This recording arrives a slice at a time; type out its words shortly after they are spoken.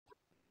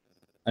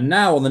And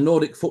now on the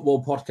Nordic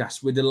Football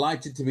Podcast, we're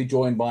delighted to be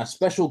joined by a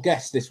special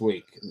guest this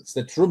week. It's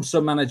the Tromso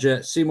manager,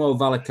 Simo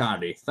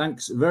Valakari.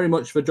 Thanks very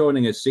much for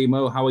joining us,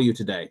 Simo. How are you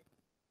today?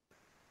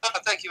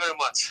 Thank you very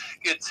much.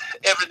 Good.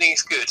 Everything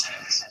is good.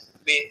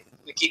 We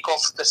kick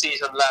off the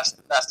season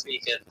last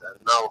weekend, and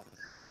now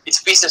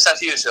it's business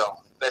as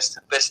usual. Best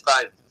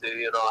time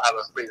to have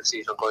a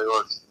pre-season going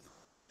on.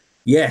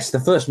 Yes, the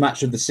first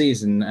match of the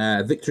season,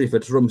 victory for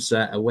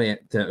Tromsø away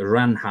at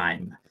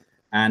Ranheim.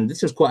 And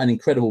this was quite an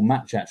incredible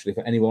match, actually,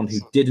 for anyone who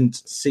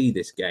didn't see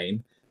this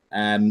game.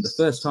 The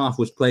first half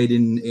was played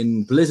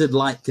in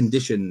blizzard-like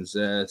conditions,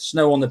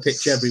 snow on the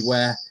pitch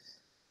everywhere.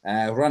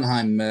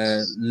 Ranheim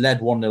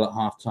led 1-0 at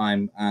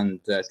half-time, and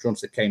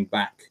Tromsø came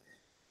back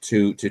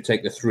to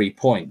take the 3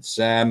 points.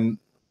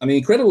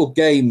 Incredible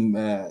game,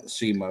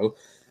 Simo.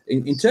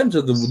 In terms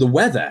of the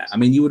weather,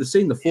 you would have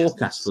seen the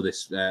forecast for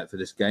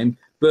this game,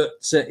 but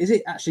is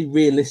it actually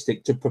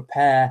realistic to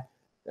prepare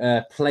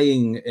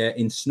playing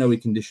in snowy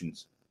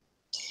conditions?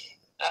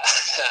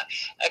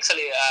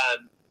 Actually,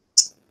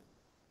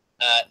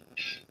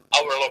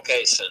 our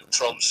location,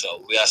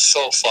 Tromso, we are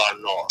so far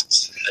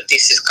north, and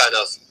this is kind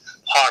of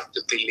hard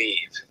to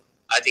believe.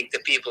 I think the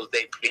people,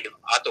 they believe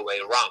other way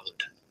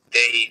around.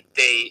 They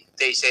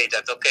say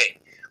that, okay,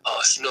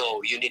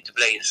 snow, you need to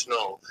play in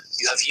snow.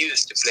 You have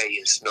used to play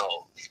in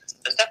snow.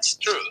 And that's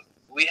true.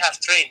 We have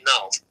trained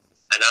now,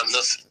 and I'm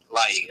not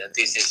lying, and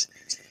this is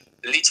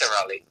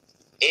literally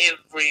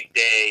every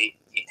day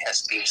it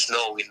has been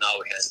snowing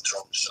now here in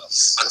Tromso.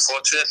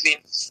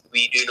 Unfortunately,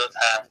 we do not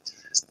have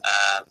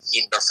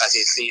indoor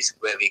facilities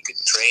where we could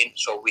train,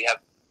 so we have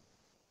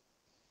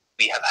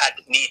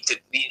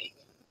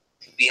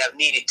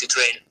needed to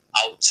train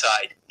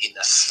outside in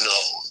the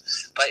snow.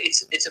 But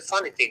it's a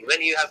funny thing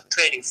when you have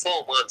training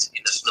 4 months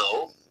in the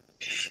snow,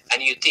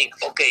 and you think,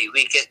 okay,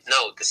 we get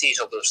now the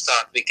season will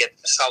start. We get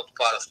the south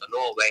part of the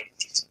Norway.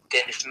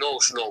 There is no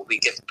snow. We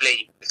get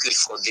playing good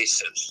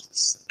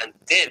conditions, and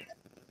then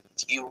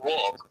you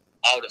walk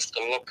out of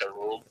the locker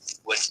room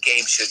when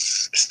game should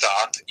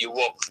start. You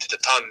walk to the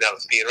tunnel,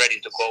 be ready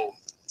to go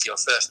your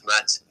first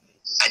match,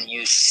 and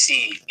you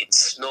see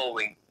it's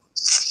snowing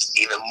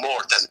even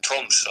more than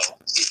Tromso.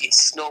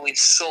 It's snowing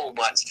so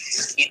much.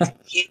 It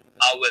hit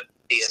our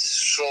players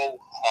so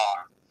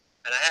hard.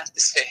 And I have to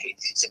say,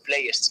 the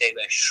players, they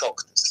were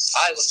shocked.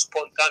 I was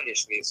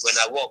spontaneously, when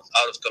I walked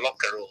out of the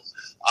locker room,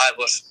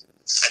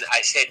 and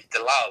I said it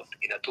aloud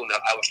in a tunnel,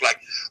 I was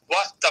like,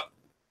 what the...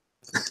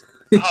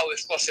 How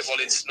is possible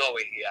it's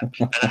snowing here?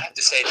 And I have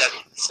to say that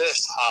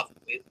first half,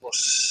 it was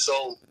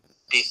so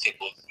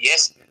difficult.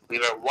 Yes, we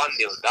were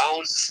 1-0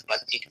 down,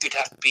 but it could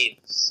have been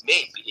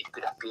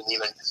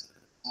even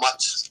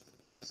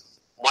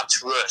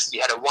much worse. We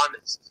had a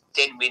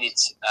 10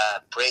 minutes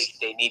break.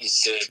 They needed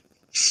to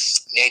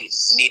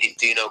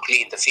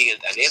clean the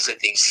field and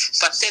everything.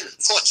 But then,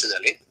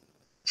 fortunately,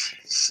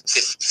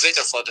 the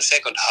weather for the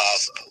second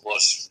half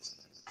was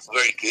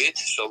very good,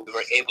 so we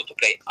were able to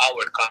play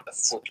our kind of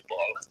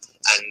football,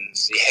 and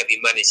we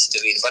managed to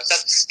win. But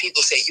that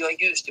people say you are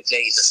used to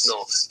playing in the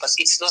snow, but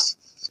it's not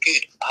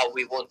good how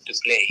we want to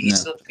play. No.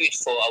 It's not good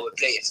for our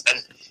players.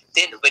 And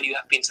then when you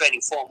have been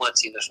training 4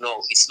 months in the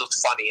snow, it's not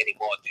funny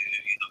anymore.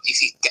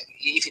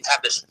 If it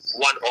happens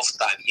one off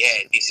time,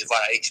 yeah, this is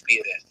what I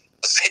experienced.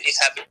 But when it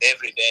happens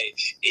every day,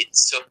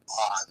 it's so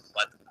hard.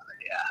 But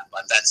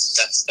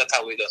that's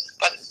how we do.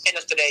 But end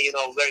of the day,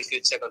 very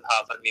good second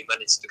half, and we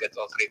managed to get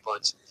all 3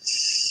 points.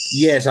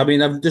 Yes,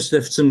 I've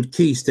just some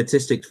key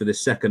statistics for this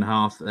second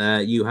half.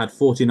 You had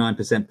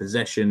 49%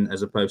 possession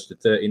as opposed to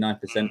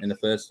 39% in the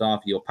first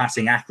half. Your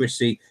passing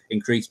accuracy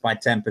increased by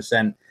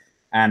 10%,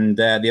 and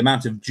the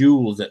amount of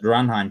duels that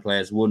Ranheim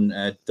players won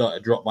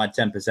dropped by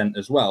 10%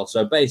 as well.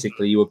 So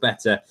basically, you were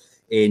better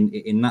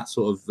in that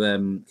sort of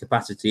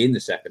capacity in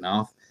the second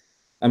half.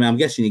 I'm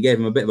guessing you gave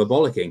him a bit of a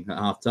bollocking at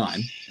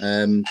half-time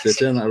to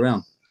turn that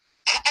around.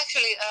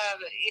 Actually,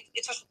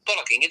 it was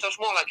bollocking. It was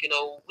more like,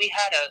 we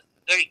had a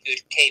very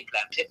good game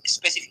plan, a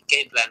specific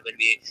game plan when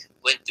we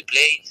went to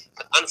play.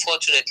 But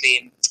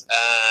unfortunately,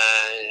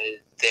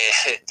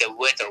 the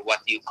weather,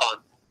 what you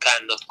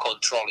cannot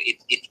control,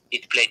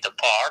 it played a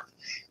part.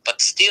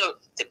 But still,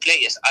 the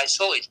players, I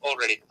saw it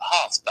already at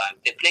half-time.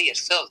 The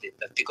players felt it,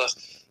 because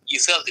you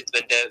felt it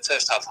when the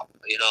first half,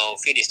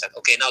 finished. That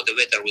okay, now the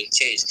weather will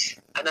change,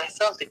 and I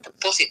felt it, the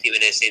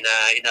positiveness in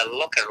a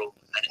locker room.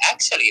 And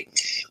actually,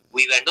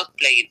 we were not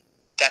playing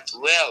that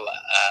well.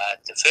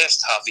 The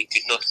first half, we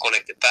could not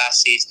connect the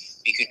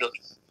passes. We could not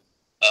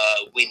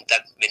win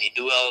that many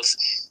duels.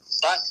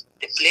 But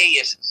the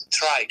players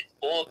tried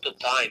all the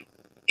time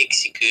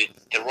execute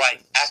the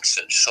right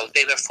actions. So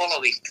they were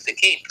following the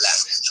game plan.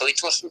 So it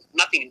was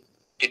nothing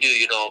to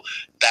do,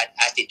 bad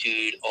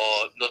attitude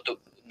or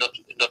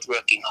not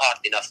working hard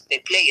enough. They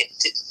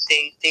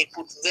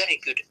put very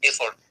good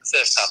effort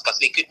first half, but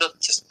we could not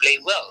just play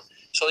well.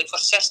 So it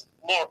was just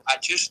more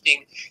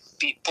adjusting,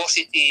 be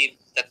positive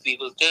that we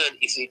will turn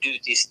if we do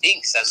these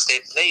things. And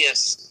the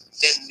players,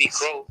 then we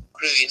grew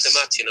in the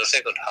match,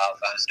 second half,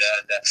 and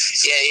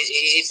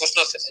it was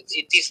not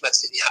in this match.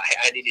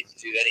 I didn't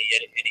do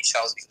any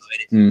shouting or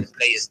anything. The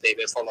players, they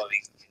were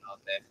following,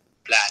 the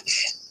plan,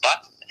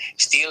 but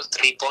still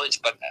 3 points.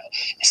 But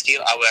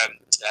still our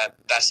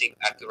passing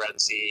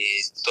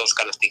accuracy, those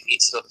kind of things,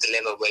 it's not the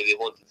level where we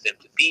wanted them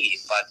to be.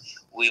 But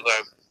we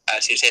were,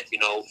 as you said,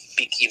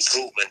 big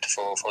improvement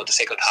for the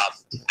second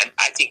half, and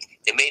I think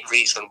the main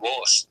reason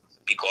was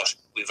because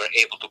we were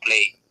able to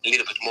play a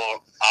little bit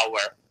more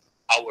our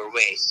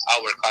way,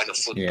 our kind of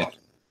football.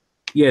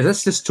 Yeah,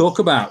 let's just talk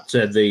about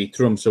the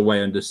Tromsø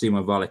way under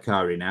Simo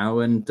Valakari now.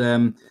 And,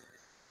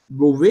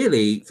 well,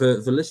 really, for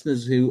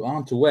listeners who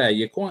aren't aware,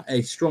 you're quite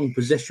a strong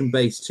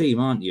possession-based team,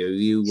 aren't you?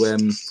 You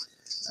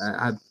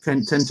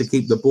tend to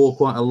keep the ball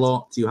quite a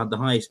lot. You had the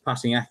highest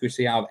passing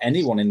accuracy out of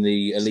anyone in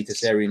the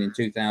Eliteserien in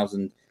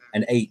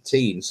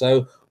 2018.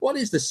 So what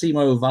is the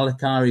Simo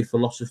Valakari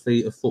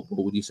philosophy of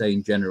football, would you say,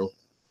 in general?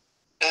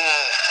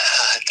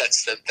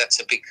 That's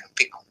a big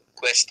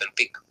question,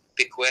 big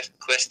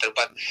question.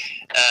 But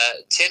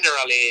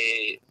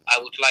generally, I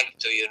would like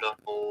to,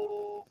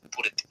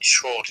 put it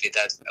shortly,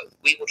 that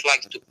we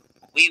like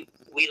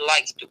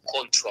to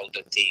control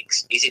the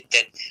things. Is it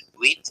then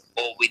with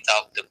or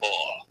without the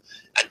ball?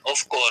 And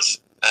of course,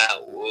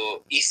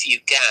 if you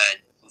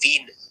can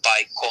win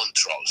by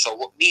control,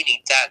 so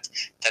meaning that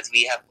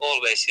we have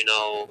always,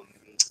 game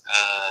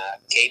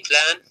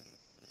plan.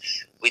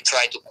 We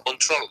try to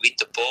control with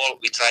the ball.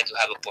 We try to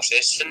have a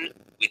possession.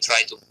 We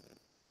try to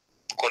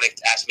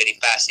connect as many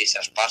passes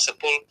as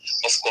possible.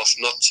 Of course,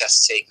 not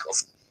just sake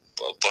of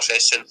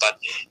possession, but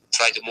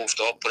try to move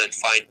the opponent,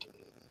 find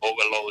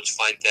overloads,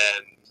 find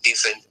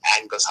different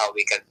angles how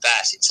we can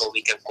pass it, so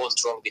we can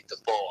control with the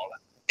ball.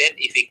 Then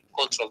if we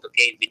control the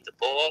game with the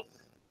ball,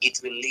 it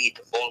will lead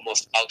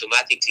almost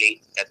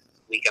automatically that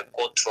we can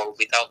control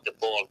without the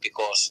ball,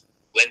 because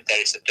when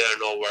there is a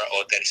turnover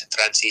or there is a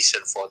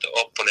transition for the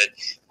opponent,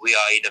 we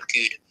are in a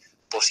good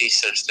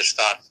positions to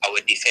start our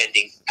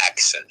defending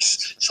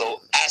actions.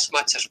 So as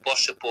much as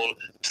possible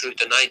through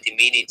the 90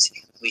 minutes,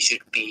 we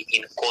should be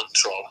in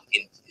control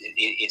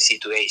in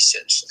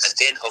situations. And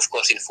then, of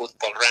course, in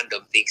football,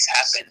 random things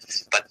happen.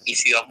 But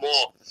if you are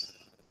more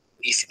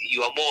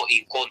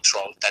in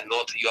control than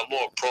not, you are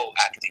more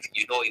proactive,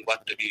 you know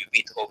what to do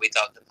with or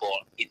without the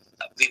ball.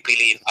 I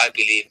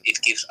believe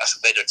it gives us a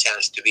better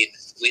chance to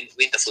win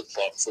the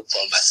football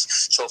match.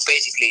 So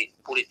basically,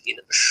 put it in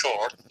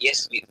short,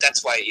 yes,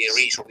 that's why a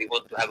reason we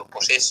want to have a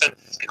possession,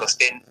 because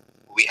then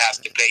we have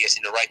the players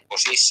in the right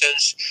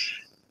positions.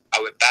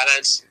 Our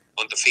balance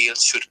on the field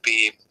should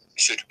be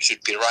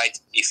right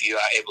if you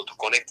are able to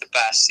connect the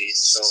passes.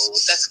 So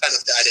that's kind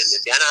of the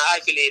identity, and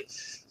I believe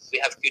we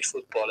have good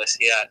footballers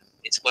here.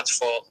 It's much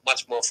more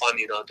fun,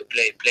 to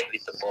play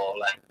with the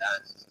ball and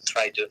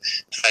try to,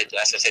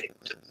 as I said,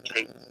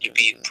 to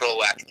be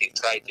proactive.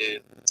 Try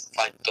to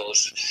find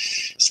those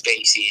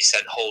spaces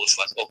and holes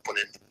what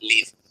opponent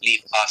leave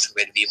us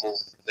when we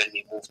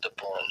move the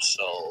ball.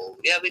 So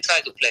yeah, we try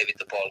to play with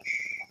the ball.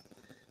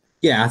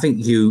 Yeah, I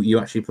think you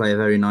actually play a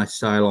very nice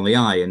style on the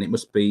eye, and it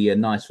must be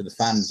nice for the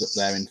fans up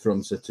there in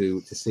Tromsø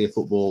to see a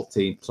football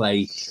team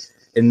play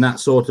in that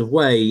sort of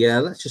way.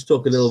 Let's just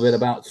talk a little bit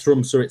about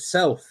Tromsø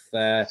itself.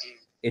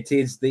 It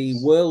is the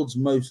world's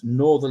most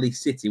northerly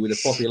city with a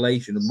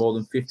population of more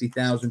than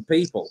 50,000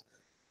 people.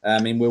 I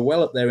mean, we're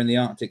well up there in the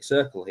Arctic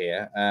Circle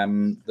here.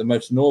 The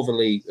most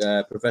northerly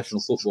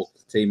professional football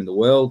team in the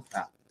world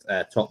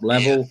at top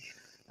level.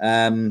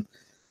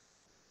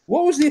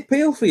 What was the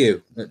appeal for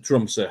you at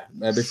Tromsø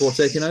before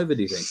taking over,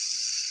 do you think?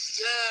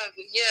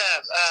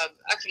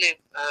 Actually,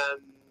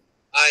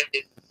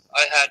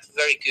 I had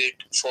very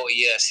good 4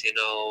 years,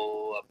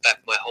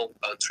 back my home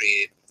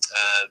country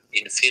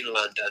in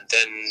Finland, and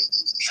then,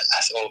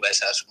 as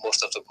always, as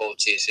most of the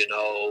coaches,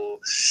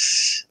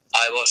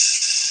 I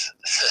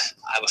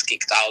was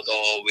kicked out,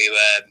 or we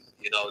were,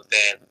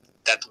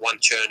 that one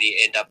journey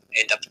end up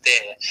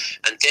there,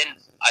 and then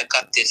I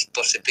got this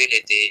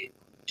possibility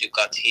to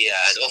got here,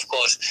 and of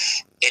course,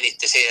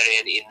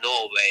 Eliteserien in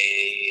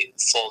Norway,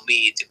 for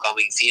me to come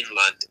in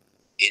Finland,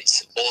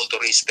 it's all the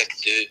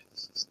respect to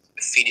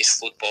Finnish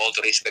football, all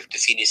the respect to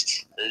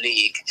Finnish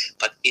league,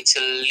 but it's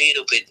a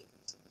little bit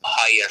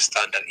higher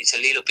standard. It's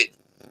a little bit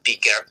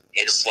bigger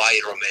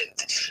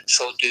environment.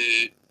 So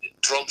to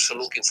Tromsø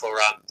looking for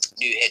a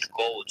new head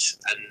coach,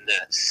 and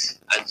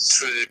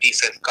through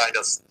different kind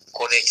of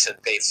connection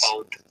they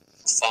found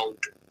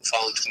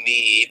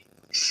me.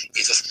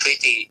 It was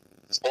pretty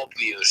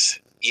obvious.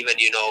 Even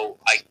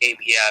I came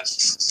here a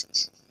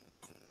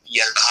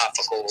year and a half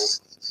ago.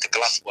 The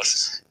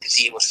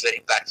team was very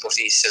bad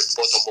position,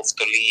 bottom of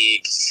the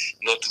league,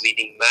 not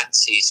winning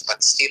matches,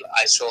 but still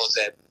I saw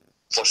the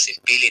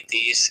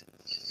possibilities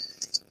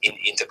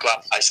in the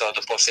club. I saw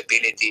the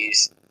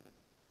possibilities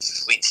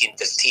within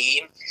the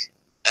team,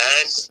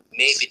 and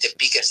maybe the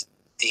biggest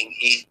thing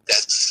is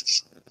that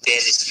there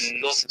is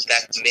not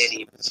that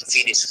many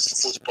Finnish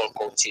football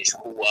coaches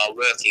who are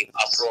working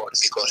abroad,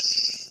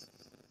 because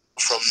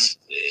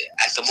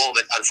at the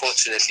moment,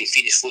 unfortunately,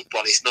 Finnish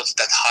football is not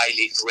that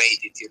highly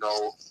rated,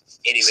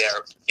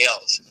 anywhere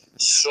else.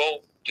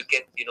 So to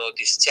get,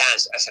 this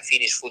chance as a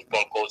Finnish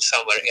football coach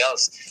somewhere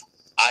else,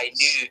 I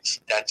knew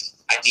that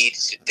I needed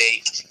to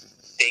take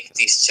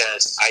this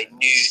chance. I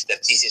knew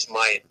that this is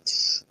my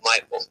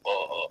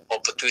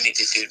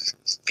opportunity to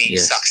be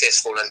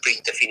successful and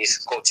bring the Finnish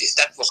coaches.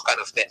 That was kind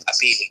of the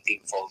appealing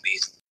thing for me.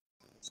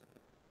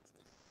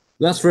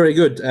 That's very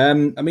good. I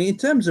mean, in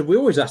terms of, we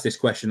always ask this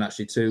question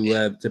actually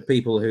to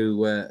people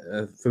who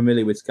are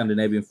familiar with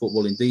Scandinavian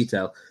football in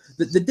detail.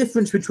 The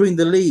difference between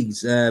the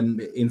leagues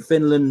in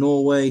Finland,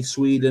 Norway,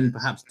 Sweden,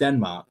 perhaps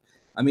Denmark.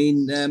 I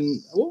mean,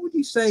 what would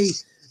you say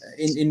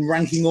in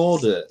ranking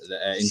order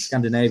in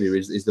Scandinavia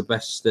is the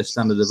best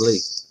standard of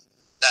league?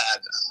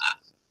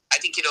 I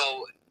think,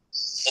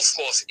 of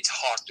course, it's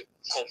hard to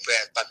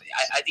compare, but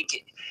I think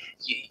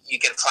you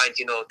can find,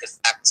 the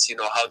facts,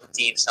 how the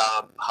teams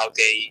are, how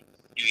they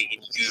doing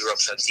in Europe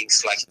and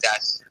things like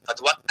that. But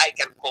what I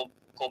can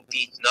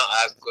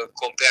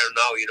compare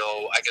now,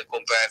 I can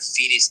compare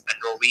Finnish and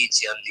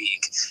Norwegian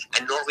league.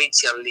 And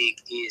Norwegian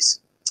league is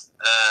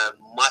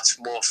much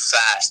more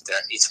faster.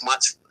 It's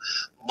much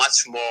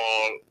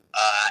more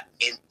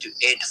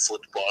end-to-end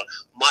football,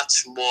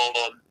 much more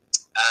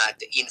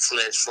the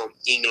influence from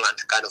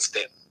England, kind of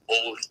the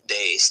old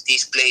days.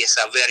 These players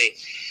are very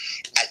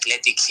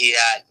athletic here.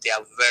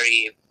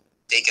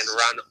 They can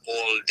run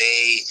all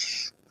day.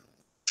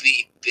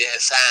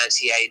 Fans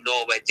here in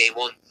Norway, they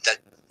want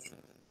that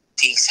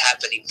things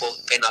happen in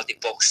penalty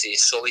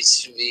boxes. So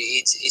it's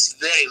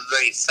very,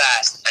 very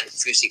fast and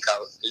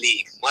physical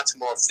league, much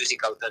more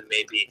physical than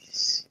maybe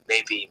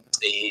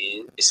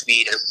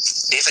Sweden.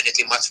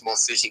 Definitely much more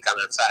physical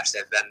and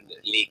faster than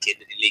league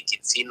in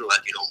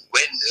Finland.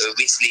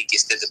 Which league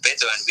is the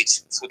better and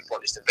which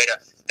football is the better?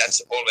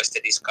 That's always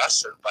the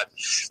discussion. But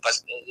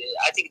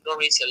I think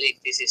Norwegian league,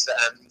 this is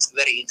a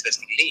very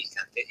interesting league,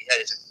 and it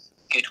has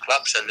good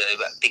clubs and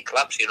big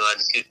clubs, and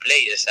good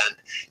players, and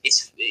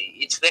it's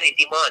very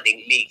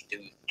demanding league to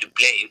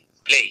play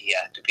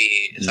here to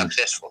be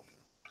successful.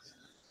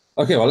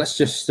 Okay, well, let's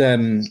just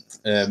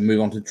move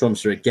on to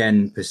Tromsø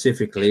again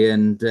specifically,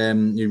 and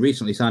you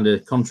recently signed a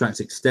contract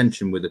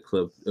extension with the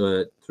club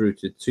through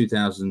to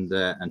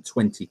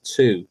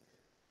 2022.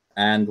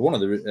 And one of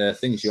the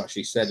things you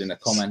actually said in a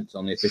comment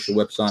on the official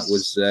website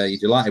was you're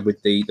delighted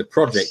with the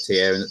project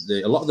here, and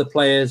a lot of the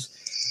players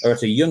are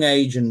at a young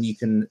age, and you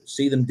can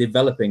see them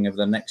developing over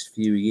the next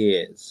few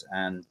years.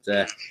 And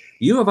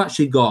you have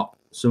actually got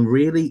some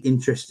really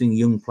interesting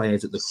young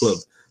players at the club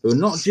who are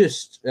not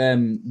just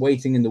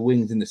waiting in the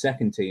wings in the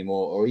second team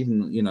or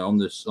even on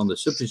the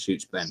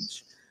substitutes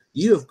bench.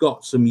 You have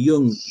got some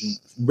young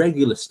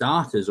regular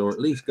starters, or at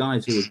least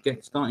guys who are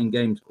starting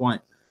games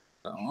quite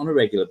on a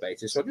regular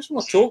basis. So I just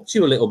want to talk to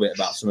you a little bit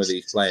about some of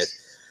these players.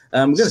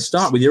 We're going to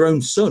start with your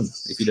own son,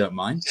 if you don't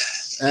mind.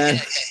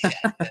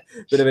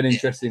 Bit of an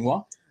interesting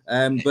one.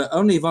 But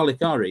only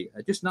Valakari,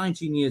 just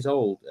 19 years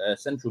old,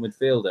 central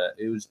midfielder,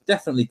 who's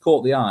definitely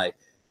caught the eye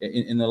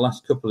in the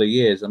last couple of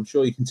years. I'm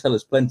sure you can tell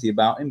us plenty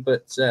about him,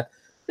 but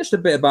just a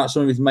bit about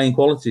some of his main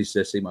qualities,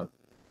 Simo.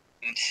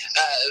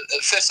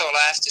 First of all,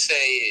 I have to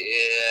say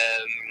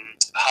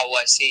how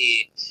I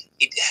see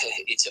it.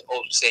 It's an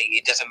old saying,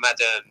 it doesn't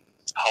matter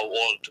how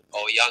old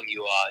or young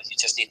you are, you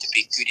just need to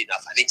be good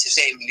enough. And it's the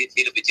same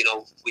little bit,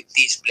 with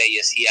these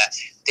players here.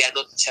 They are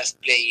not just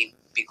playing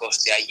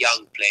because they are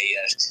young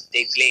players.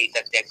 They play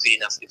that they're good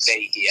enough to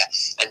play here.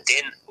 And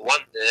then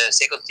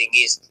second thing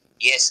is,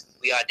 yes,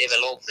 we are a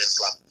development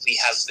club. We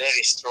have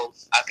very strong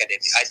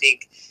academy. I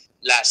think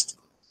last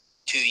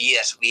 2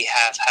 years we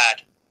have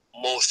had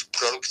most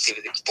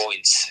productivity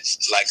points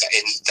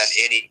than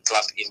any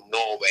club in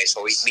Norway.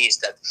 So it means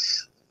that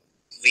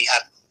we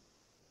have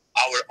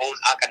our own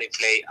academy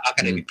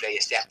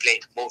players. They have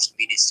played most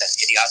minutes than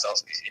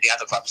any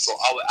other club. So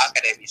our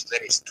academy is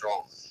very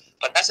strong.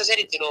 But as I said,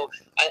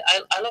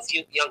 I love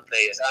young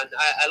players, and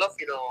I love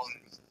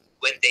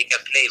when they can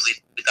play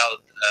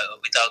without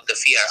the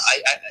fear.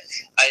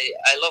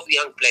 I love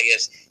young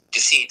players to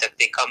see that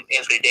they come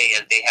every day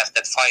and they have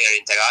that fire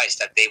in their eyes,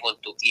 that they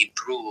want to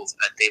improve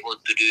and they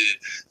want to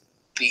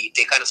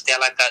they're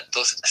like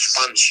those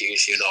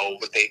sponges,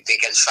 they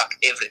can suck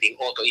everything,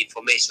 all the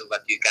information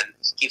that you can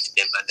give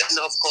them. And then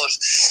of course,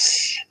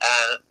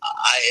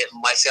 I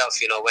myself,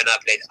 when I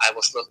played, I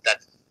was not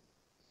that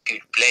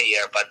good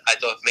player, but I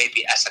thought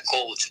maybe as a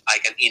coach I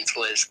can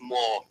influence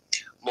more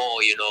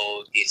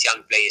these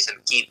young players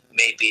and give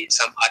maybe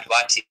some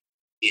advice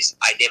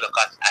I never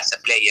got as a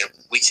player,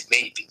 which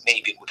maybe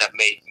would have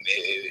made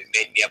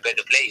me a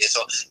better player.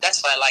 So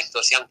that's why I like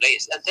those young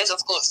players. And then,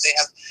 of course, they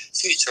have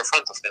future in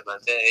front of them,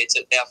 and they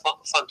are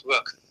fun to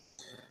work.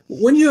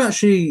 When you're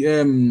actually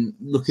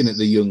looking at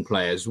the young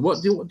players,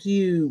 what's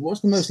the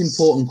most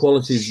important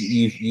qualities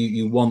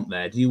you want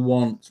there? Do you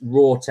want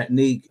raw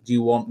technique? Do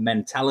you want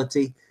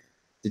mentality,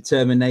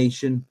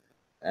 determination,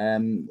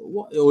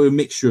 or a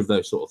mixture of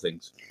those sort of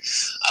things?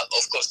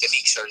 Of course, the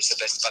mixture is the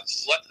best. But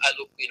what I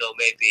look,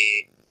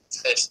 maybe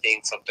first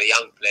thing from the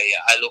young player,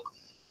 I look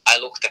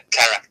the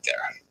character.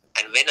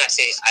 And when I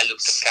say I look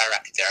the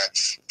character,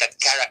 that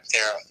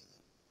character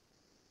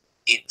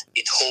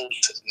it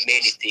holds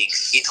many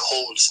things. It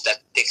holds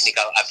that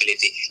technical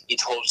ability.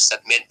 It holds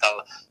that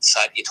mental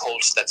side. It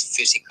holds that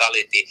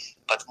physicality.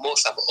 But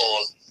most of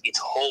all, it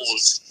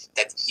holds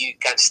that you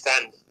can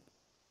stand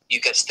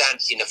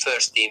in a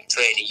first team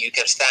training. You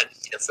can stand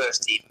in a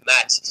first team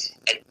match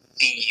and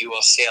be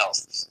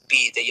yourself,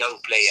 be the young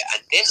player.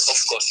 And then,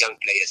 of course, young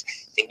players,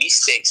 the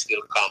mistakes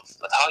will come.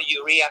 But how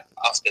you react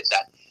after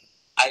that?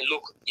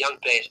 Young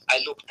players,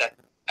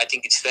 I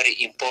think it's very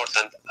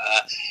important.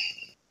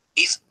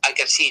 If I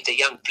can see the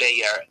young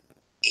player,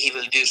 he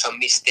will do some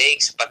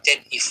mistakes, but then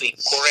if we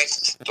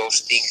correct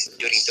those things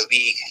during the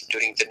week,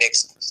 during the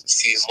next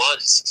few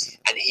months,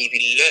 and he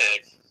will learn,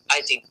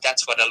 I think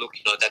that's what I look,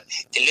 that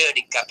the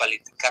learning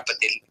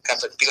capacity,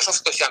 because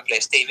of course young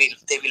players, they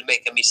will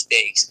make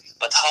mistakes,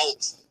 but how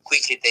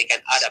quickly they can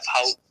adapt,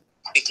 how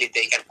quickly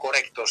they can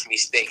correct those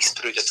mistakes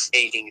through the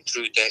training,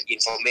 through the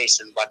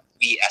information, what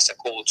we as a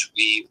coach,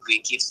 we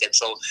give them.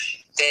 So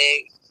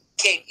the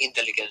game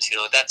intelligence,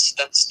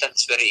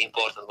 that's very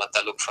important what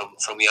I look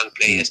from young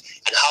players,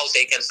 and how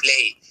they can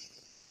play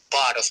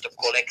part of the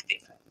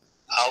collective.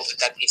 How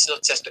that it's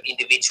not just the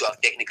individual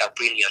technical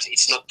brilliance,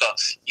 it's not the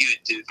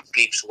YouTube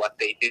clips what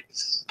they do,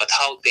 but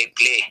how they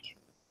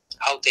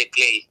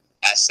play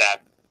as a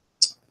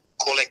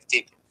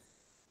collective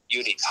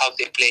unit, how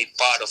they play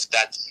part of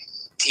that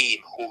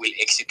team who will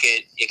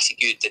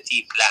execute the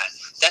team plan.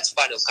 That's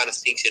kind of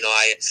things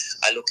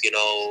I look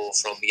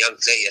from young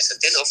players.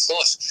 And then of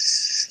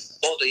course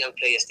all the young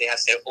players, they have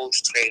their own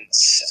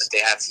strengths, they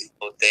have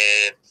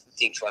the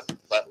things what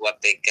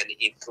they can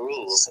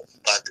improve,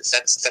 but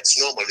that's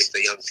normal with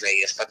the young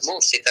players, but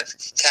mostly that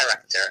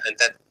character and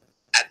that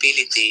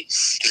ability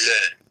to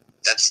learn,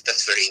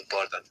 that's very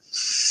important.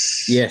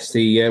 Yes,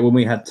 when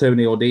we had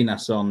Tony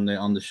Ordinas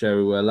on the show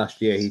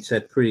last year, he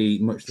said pretty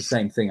much the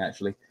same thing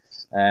actually.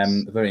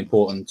 Very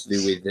important to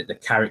do with the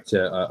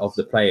character of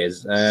the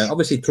players.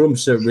 Obviously,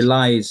 Tromsø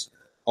relies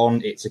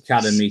on its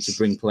academy to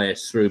bring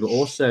players through, but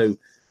also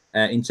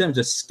in terms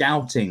of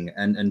scouting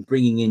and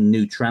bringing in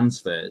new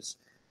transfers.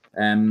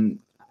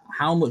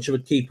 How much of a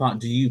key part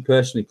do you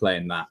personally play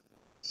in that?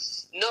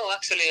 No,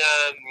 actually,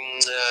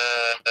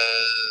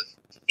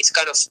 it's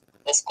kind of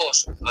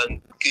course,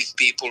 good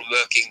people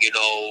working,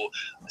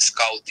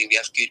 scouting. We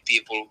have good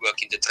people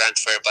working the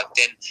transfer, but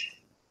then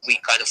we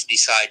kind of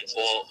decide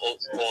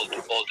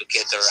all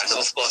together. And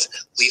of course,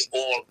 we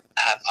all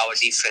have our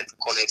different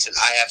connections.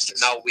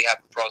 We have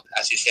brought,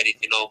 as you said it,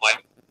 my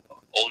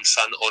own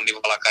son, Onni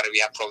Valakari, we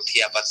have brought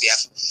here, but we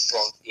have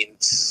brought in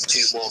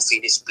 2 more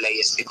Finnish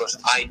players because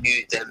I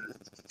knew them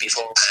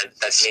beforehand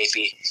that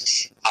maybe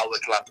our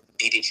club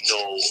didn't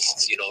know,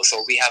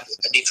 so we have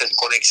a different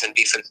connection,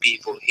 different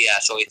people here,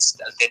 so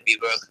then we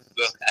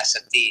work as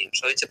a team.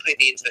 So it's a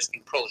pretty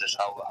interesting process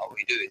how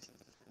we do it.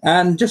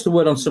 And just a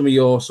word on some of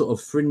your sort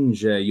of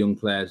fringe young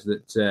players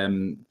that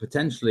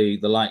potentially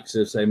the likes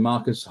of, say,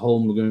 Marcus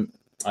Holmgren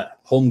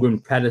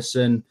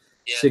Pedersen,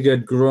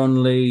 Sigurd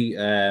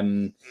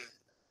Grunley,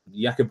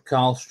 Jakob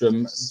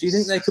Karlström. Do you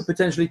think they could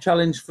potentially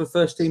challenge for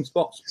first team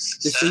spots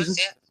this season?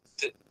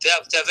 Yeah,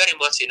 they're very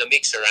much in a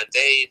mixer, and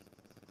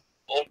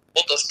all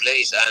those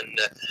players and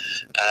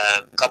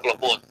a couple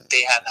of more,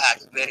 they have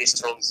had very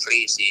strong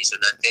pre-season,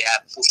 and they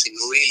are pushing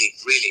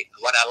really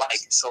what I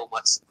like so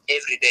much.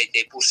 Every day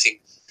they're pushing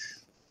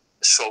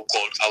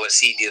so-called our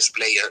seniors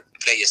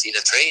players in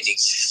a training,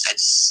 and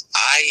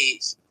I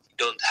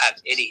don't have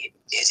any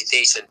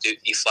hesitation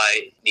if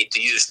I need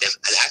to use them.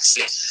 And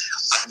actually,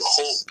 I'm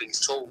hoping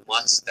so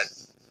much that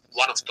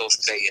one of those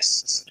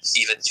players,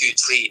 even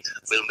 2-3,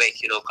 will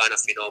make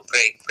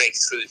break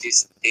through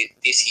this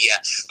year.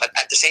 But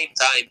at the same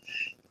time,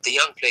 the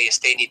young players,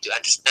 they need to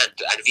understand,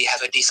 and we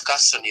have a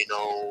discussion,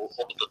 all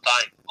the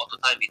time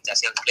with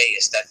us young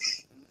players, that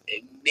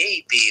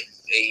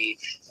maybe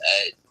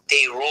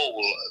their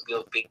role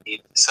will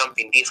be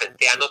something different.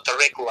 They are not the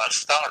regular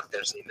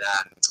starters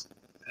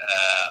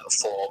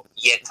for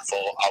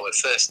our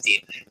first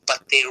team, but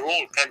their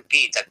role can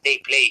be that they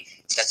play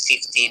that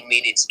 15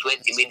 minutes,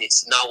 20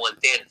 minutes now and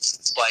then.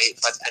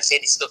 But and then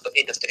it's not the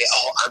end of the day.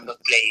 Oh, I'm not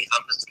playing.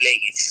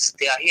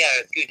 They are here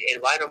in a good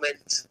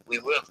environment. We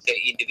work the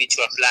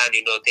individual plan.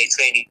 They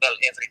training well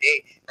every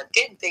day, and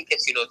then they get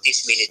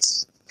these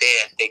minutes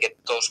there. They get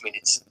those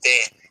minutes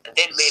there, and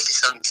then maybe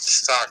some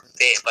start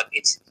there. But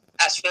it's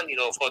as well,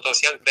 for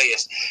those young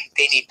players,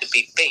 they need to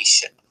be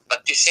patient.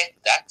 But to say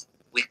that,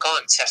 we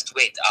can't just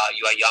wait.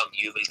 You are young,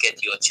 you will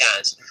get your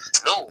chance.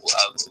 No,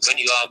 when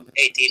you are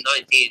 18,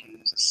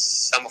 19,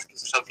 some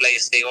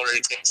players, they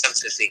already play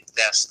Champions League,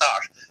 they are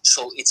stars.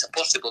 So it's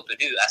possible to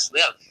do as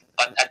well.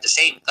 But at the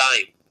same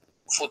time,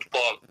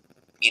 football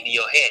in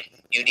your head,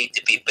 you need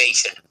to be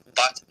patient.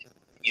 But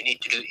you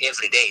need to do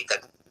every day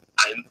that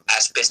I'm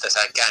as best as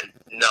I can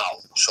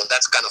now. So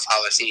that's kind of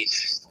how I see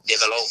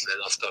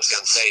development of those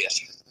young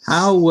players.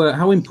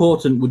 How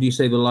important would you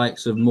say the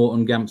likes of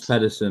Morten Gamst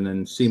Pedersen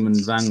and Simon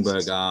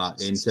Vangberg are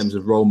in terms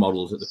of role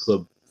models at the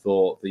club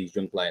for these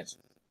young players?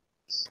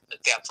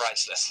 They are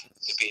priceless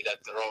to be that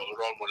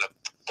role model.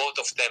 Both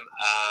of them,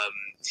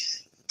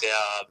 they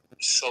are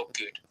so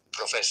good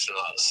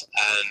professionals.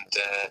 And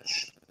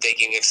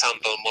taking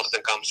example,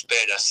 Morten Kamps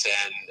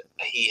Pedersen,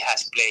 he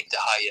has played the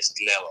highest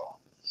level.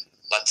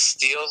 But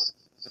still,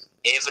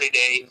 every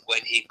day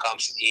when he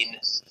comes in,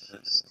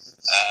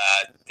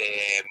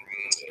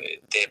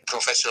 the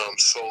professional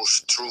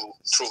shows through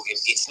him.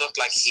 It's not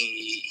like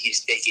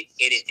he's taking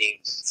anything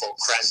for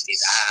granted.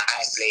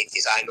 I played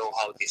this, I know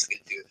how this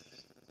will do.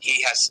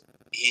 He has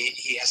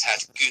had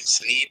good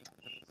sleep,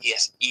 he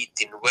has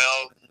eaten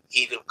well,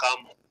 he will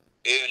come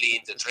early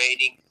in the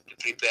training to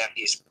prepare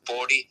his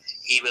body,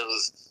 he will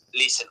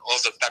listen all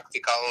the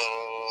tactical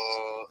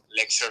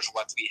lectures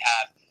what we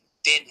have.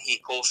 Then he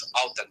goes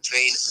out and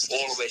train,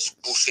 always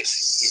pushes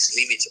his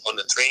limits on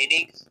the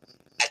training,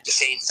 at the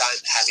same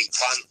time having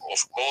fun,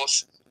 of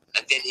course.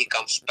 And then he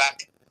comes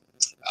back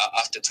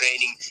after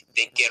training,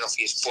 take care of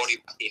his body,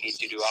 what he needs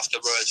to do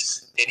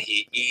afterwards. Then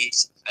he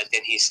eats, and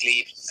then he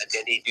sleeps, and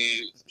then he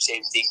do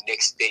same thing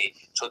next day.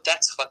 So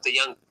that's what the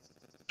young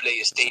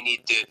players, they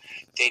need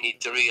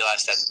to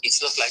realize, that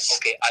it's not like,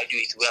 okay, I do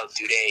it well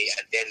today,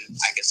 and then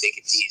I can take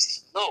it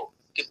easy. No.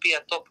 To be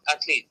a top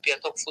athlete, be a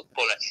top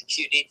footballer,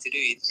 you need to do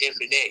it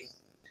every day,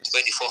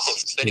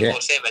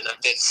 24/7, and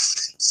then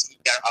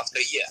year after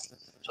year.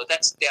 So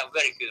they are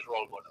very good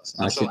role models.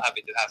 I'm so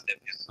happy to have them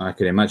here. I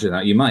can imagine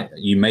that. You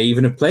may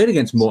even have played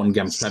against Morten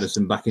Kamps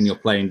Pedersen back in your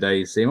playing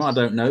days, Simo. I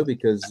don't know,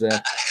 because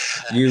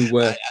you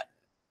were.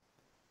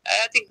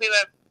 I think we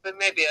were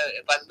maybe,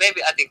 but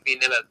maybe I think we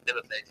never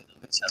played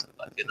each other.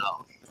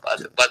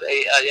 But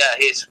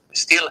he's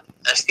still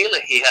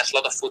he has a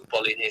lot of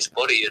football in his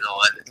body, and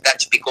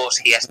that's because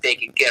he has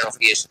taken care of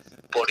his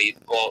body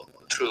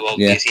through all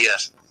these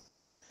years.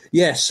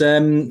 Yes,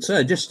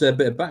 so just a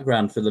bit of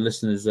background for the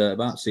listeners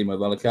about Simo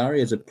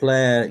Valakari. As a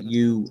player,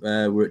 you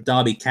were at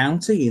Derby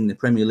County in the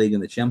Premier League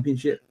and the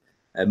Championship,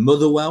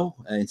 Motherwell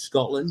in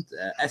Scotland,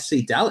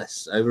 FC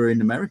Dallas over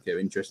in America,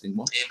 interesting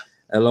one,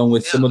 along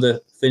with some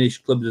other Finnish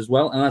clubs as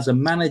well. And as a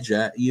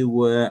manager, you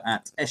were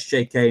at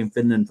SJK in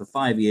Finland for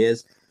 5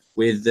 years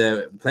with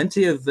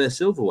plenty of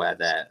silverware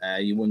there.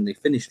 You won the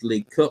Finnish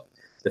League Cup,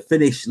 the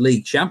Finnish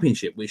League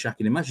Championship, which I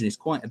can imagine is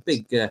quite a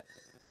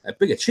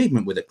big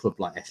achievement with a club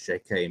like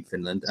SJK in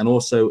Finland, and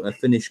also a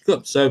Finnish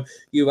Cup. So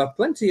you have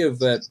plenty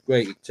of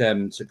great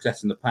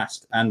success in the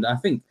past, and I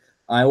think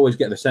I always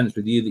get the sense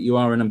with you that you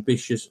are an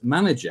ambitious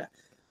manager.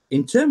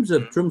 In terms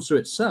of Tromsø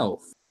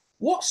itself,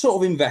 what sort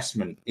of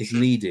investment is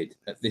needed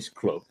at this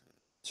club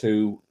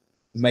to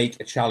make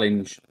a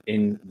challenge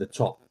in the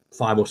top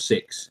 5 or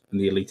 6 in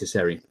the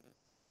Eliteserien?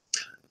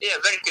 Yeah,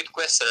 very good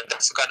question.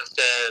 That's kind of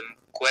the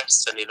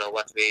question,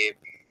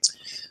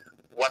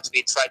 what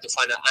we try to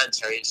find an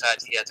answer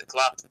inside here at the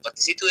club. But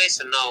the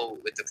situation now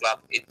with the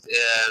club,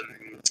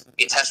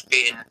 it has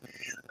been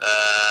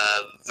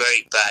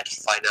very bad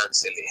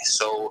financially.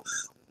 So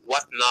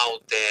what now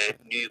the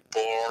new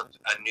board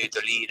and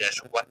the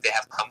leaders, what they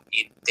have come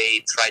in,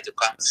 they try to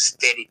kind of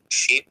steady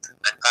ship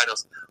and kind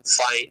of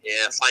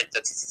find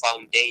that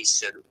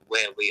foundation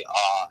where we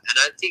are. And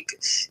I think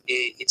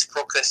it's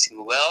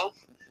progressing well.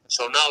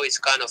 So now it's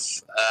kind of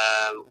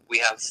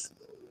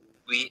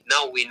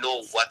we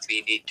know what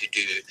we need to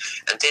do.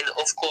 And then,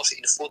 of course,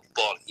 in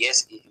football,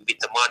 yes, with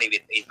the money,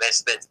 with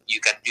investment, you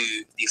can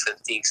do different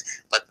things.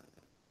 But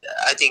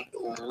I think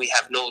we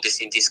have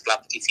noticed in this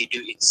club, if you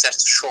do, it's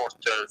just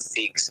short-term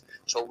things.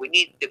 So we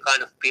need to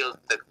kind of build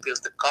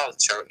the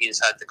culture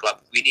inside the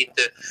club. We need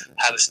to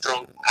have a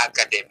strong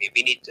academy.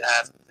 We need to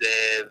have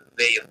the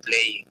way of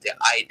playing, the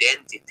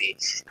identity.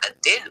 And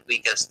then we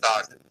can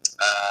start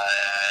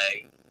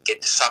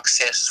get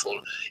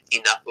successful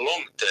in a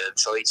long term.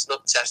 So it's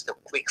not just a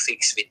quick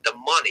fix with the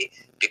money,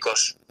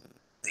 because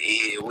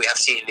we have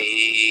seen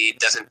it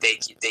doesn't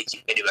take you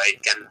anywhere.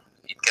 It can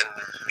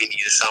win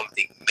you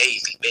something,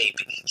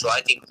 maybe. So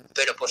I think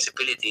better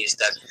possibility is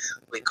that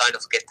we kind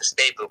of get a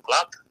stable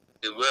club,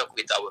 we work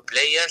with our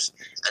players,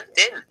 and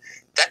then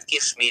that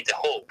gives me the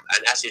hope.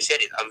 And as you said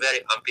it, I'm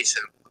very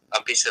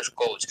ambitious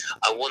coach.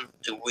 I want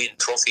to win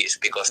trophies,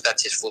 because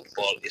that's what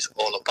football is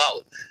all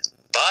about.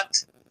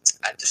 But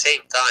at the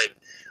same time,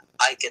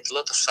 I get a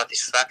lot of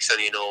satisfaction,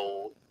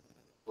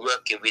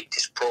 working with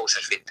this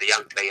process with the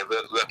young player,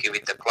 working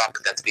with the club,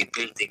 that we're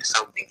building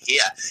something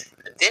here.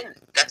 And then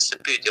that's the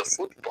beauty of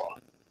football.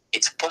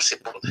 It's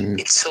possible.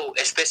 It's so,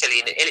 especially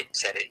in the elite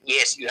setting.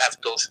 Yes, you have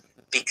those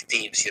big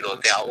teams, they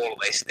are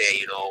always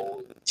there,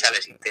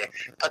 challenging there.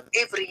 But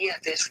every year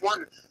there's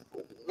one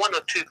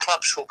or two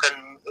clubs who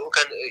can.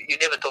 You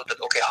never thought that,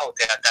 okay, how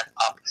they are that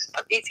up.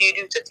 But if you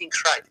do the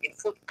things right in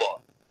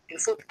football,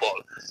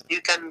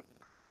 you can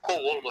go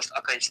almost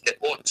against the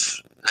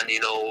odds and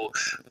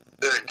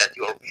earn that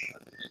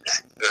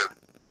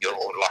your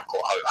own luck,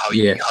 or how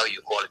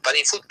you call it. But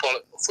in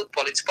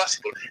football it's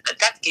possible, and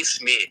that gives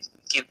me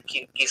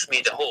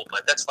the hope,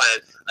 and that's why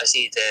I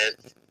see the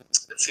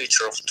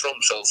future of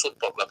Tromsø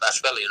Football Club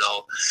as well.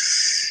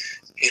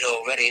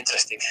 Very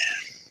interesting.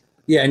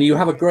 Yeah, and you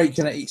have a great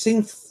connection. It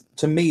seems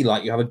to me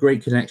like you have a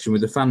great connection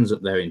with the fans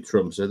up there in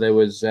Tromsø. There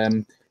was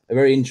a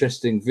very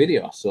interesting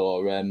video I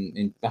saw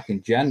back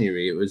in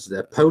January. It was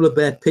the polar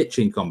bear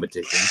pitching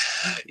competition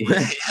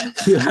where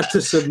you had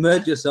to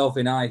submerge yourself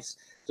in ice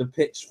to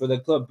pitch for the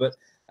club. But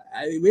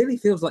it really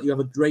feels like you have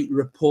a great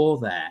rapport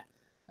there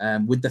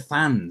with the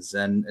fans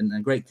and a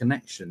great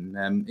connection.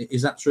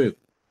 Is that true?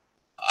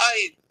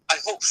 I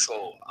hope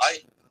so.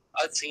 I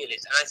feel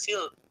it, and I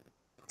feel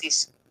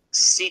this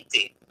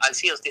city. I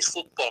feel this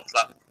football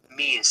club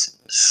means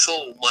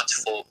so much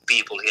for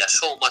people here,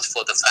 so much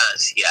for the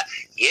fans here.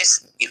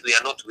 Yes, if we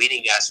are not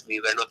winning as we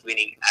were not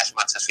winning as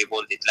much as we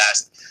wanted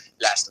last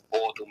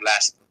autumn,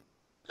 last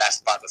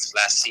part of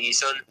last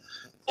season,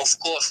 of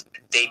course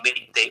they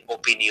made their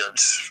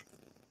opinions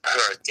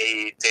heard.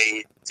 They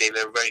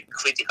were very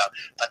critical,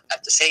 but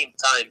at the same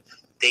time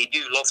they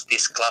do love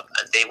this club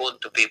and they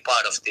want to be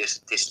part of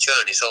this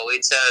journey. So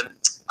it's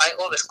I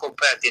always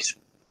compare this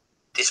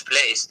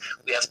place.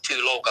 We have two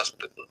local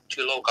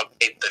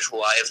papers who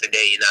are every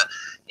day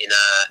in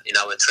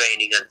our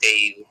training, and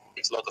they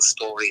it's a lot of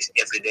stories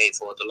every day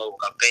for the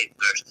local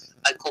papers.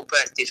 I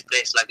compare this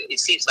place like it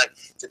feels like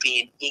to be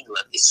in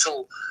England. It's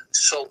so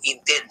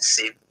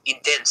intensive.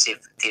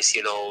 This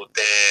the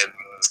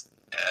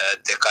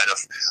kind of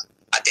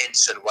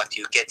attention what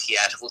you get here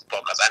at a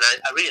football club, and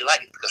I really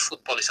like it because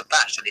football is a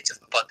passion. It's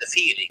about the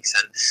feelings,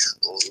 and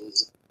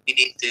we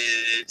need to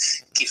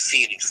give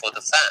feelings for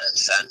the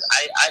fans. And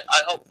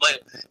I hope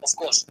of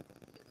course,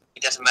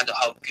 it doesn't matter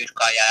how good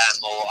guy I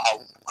am or how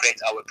great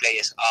our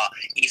players are,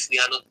 if we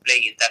are not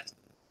playing that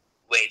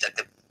way that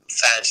the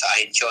fans are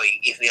enjoying,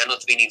 if we are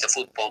not winning the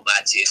football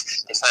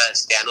matches, the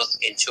fans, they are not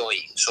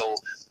enjoying. So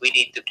we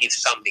need to give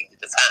something to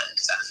the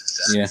fans.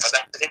 And for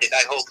that,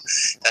 I hope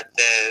that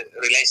the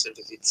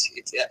relationship,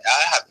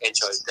 I have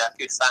enjoyed. They are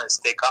good fans.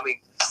 They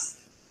coming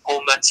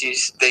home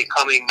matches, they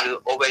coming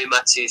away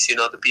matches. You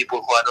know, the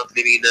people who are not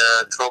living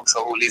in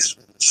Tromso, who lives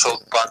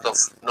south part of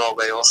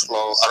Norway,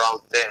 Oslo,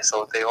 around there.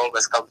 So they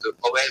always come to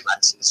away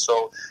matches.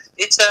 So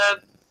it's a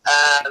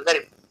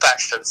very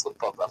passionate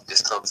football club,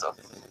 this Tromso.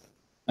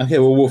 Okay,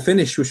 well, we'll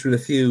finish with a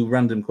few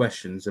random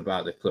questions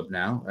about the club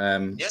now.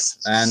 Yes.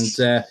 And,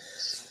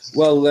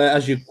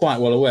 as you're quite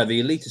well aware,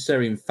 the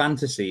Eliteserien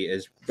Fantasy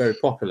is very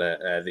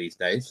popular these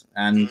days.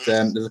 And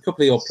there's a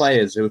couple of your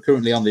players who are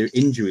currently on the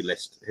injury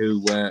list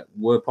who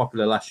were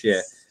popular last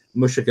year,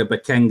 Mushaka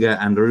Bakenga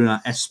and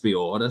Runar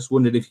Espejord. I just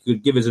wondered if you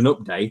could give us an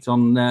update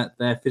on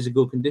their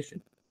physical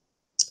condition.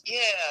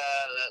 Yeah,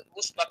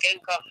 Mushaka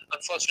Bakenga,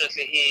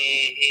 unfortunately,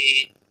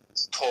 he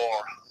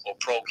tore or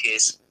broke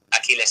his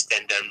Achilles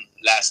tendon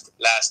last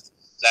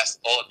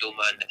autumn,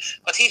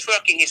 but he's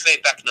working his way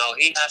back now.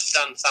 He has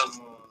done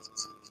some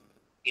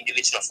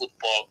individual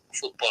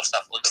football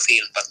stuff on the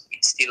field, but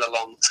it's still a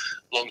long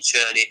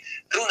journey.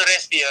 Runar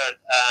Espejord,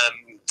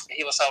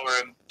 he was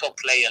our top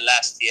player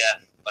last year,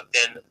 but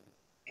then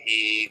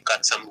he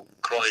got some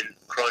groin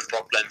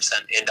problems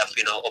and ended up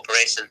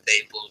operation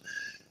table.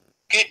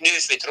 Good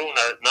news with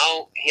Runar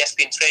now, he has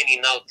been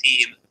training now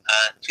team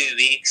 2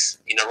 weeks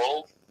in a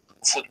row.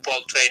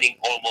 Football training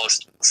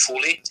almost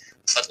fully,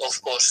 but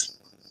of course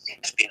he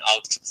has been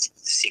out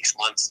 6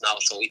 months now,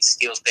 so it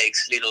still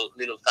takes little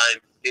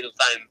time to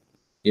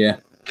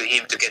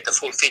him to get the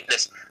full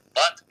fitness.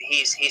 But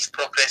he's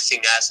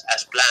progressing as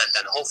planned,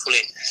 and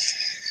hopefully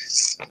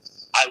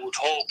I would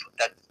hope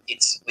that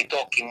we're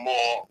talking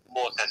more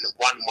than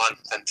 1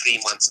 month and 3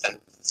 months than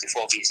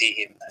before we see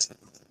him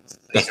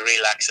in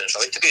real action.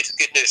 So it's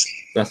good news.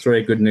 That's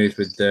very good news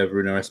with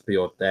Runar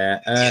Espejord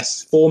there.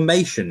 Yes.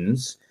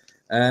 Formations.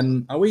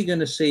 Are we going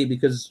to see,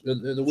 because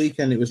at the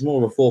weekend it was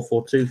more of a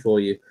 4-4-2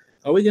 for you,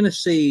 are we going to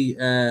see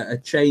a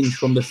change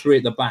from the three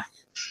at the back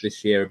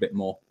this year a bit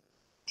more?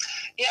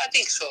 Yeah, I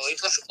think so.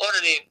 It was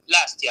already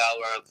last year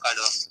our kind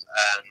of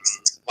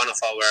one of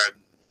our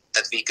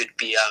that we could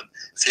be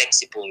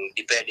flexible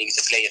depending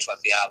the players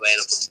what we are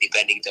available,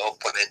 depending the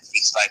opponent,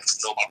 things like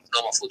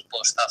normal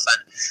football stuff.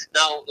 And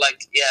now,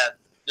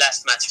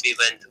 last match we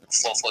went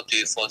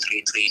 4-4-2,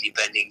 4-3-3,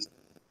 depending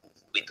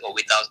with or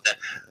without the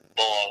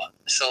ball.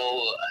 So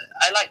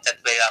I like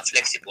that we are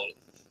flexible.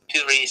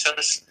 2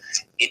 reasons.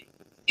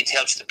 It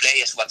helps the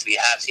players what we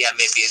have here.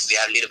 Maybe we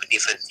have a little bit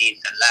different team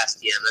than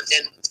last year, and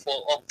then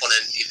for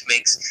opponent it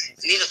makes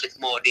it a little bit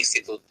more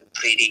difficult to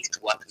predict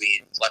what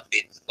we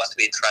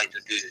try to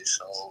do.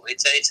 So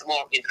it's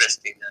more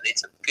interesting, and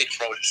it's a good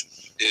process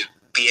to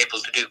be able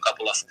to do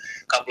couple of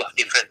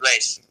different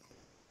ways.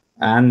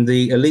 And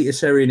the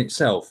Eliteserien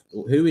itself,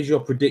 who is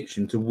your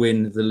prediction to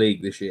win the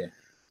league this year?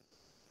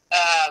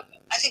 I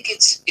think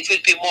it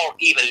will be more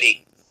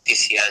evenly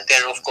this year.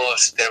 Then, of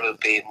course, there will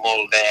be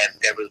Molde,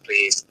 there will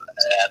be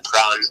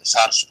Brann,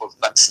 Salzburg,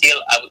 but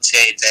still, I would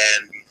say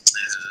the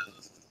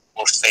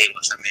most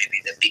famous and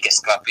maybe the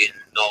biggest club in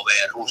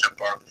Norway,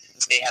 Rosenborg,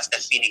 they have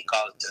that winning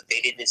culture.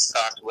 They didn't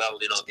start well,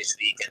 this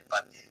weekend,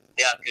 but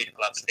they are good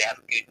clubs. They have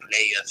good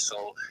players.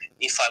 So,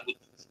 if I would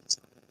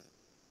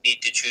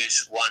need to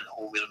choose one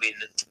who will win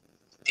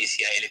this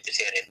year,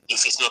 Eliteserien,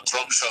 if it's not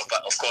Tromso,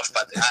 but of course,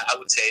 but I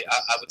would say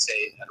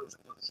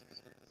Rosenborg.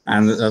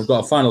 And I've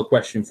got a final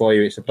question for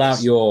you. It's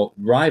about your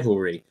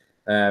rivalry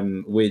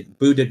with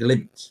Bodø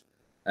Glimt.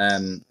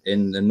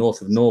 in the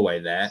north of Norway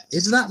there.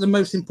 Is that the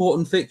most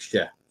important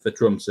fixture for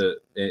Tromsø,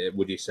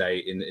 would you say,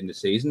 in the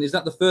season? Is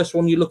that the first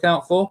one you look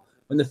out for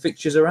when the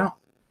fixtures are out?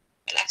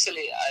 And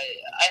actually,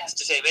 I have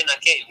to say, when I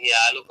came here,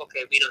 I look,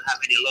 okay, we don't have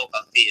any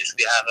local teams.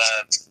 We have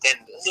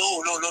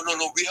no.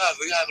 We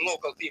have a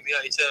local team here.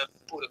 It's a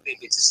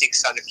Budapest. It's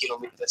 600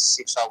 kilometers,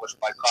 6 hours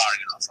by car,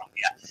 from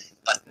here.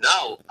 But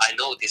now I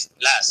noticed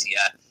last year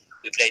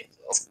we played,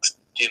 of course,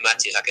 2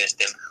 matches against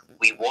them.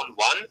 We won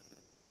 1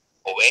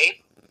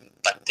 away,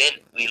 but then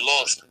we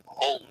lost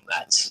home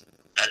match.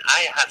 And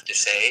I have to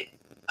say,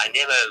 I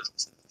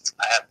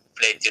have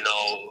played,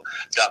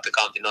 Derby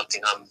County,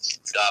 Nottingham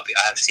Derby.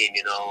 I have seen,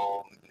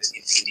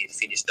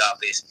 Finnish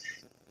derbies.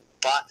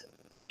 But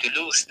to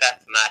lose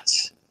that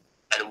match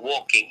and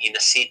walking in a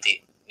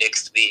city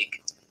next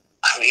week,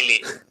 I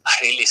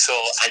really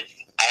saw, and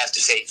I have to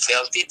say,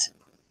 felt it,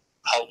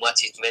 how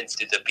much it meant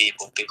to the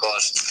people,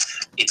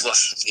 because it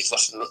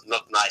was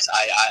not nice.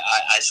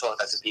 I saw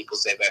that the people,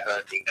 they were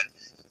hurting, and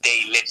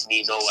they let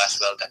me know as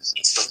well that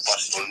it's not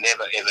possible.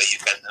 Never ever you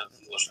can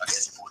lose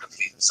against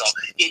Budapest. So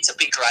it's a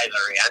big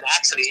rivalry, and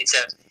actually it's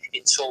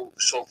so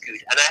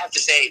good. And I have to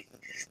say,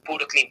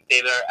 Budapest,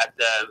 they were at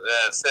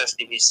the first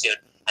division,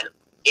 and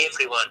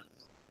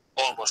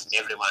almost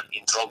everyone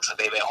in Tromsø,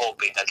 they were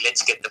hoping that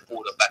let's get the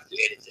Budo back to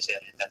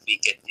Eliteserien, that we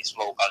get these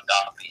local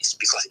derbies,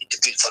 because it's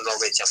good for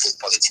Norwegian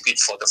football, it's good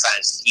for the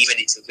fans, even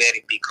it's a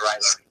very big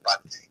rivalry,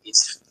 but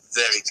it's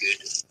very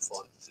good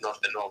for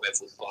Northern Norway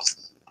football.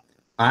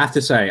 I have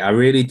to say, I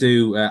really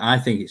do. I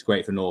think it's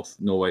great for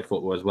Norway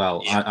football as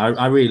well. Yeah.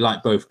 I really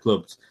like both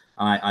clubs.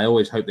 I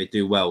always hope they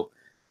do well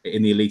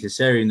in the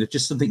Eliteserien. There's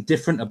just something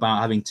different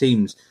about having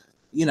teams,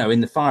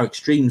 in the far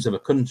extremes of a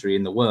country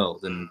in the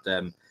world.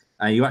 And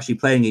you're actually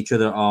playing each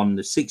other on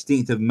the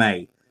 16th of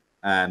May,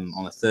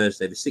 on a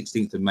Thursday, the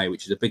 16th of May,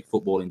 which is a big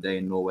footballing day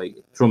in Norway.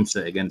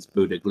 Tromsø against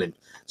Bodø/Glimt.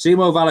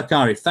 Simo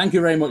Valakari, thank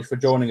you very much for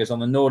joining us on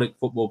the Nordic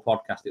Football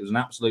Podcast. It was an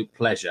absolute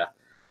pleasure.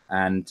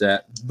 And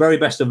very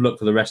best of luck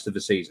for the rest of the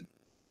season.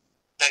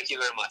 Thank you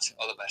very much.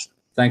 All the best.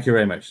 Thank you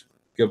very much.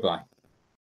 Goodbye.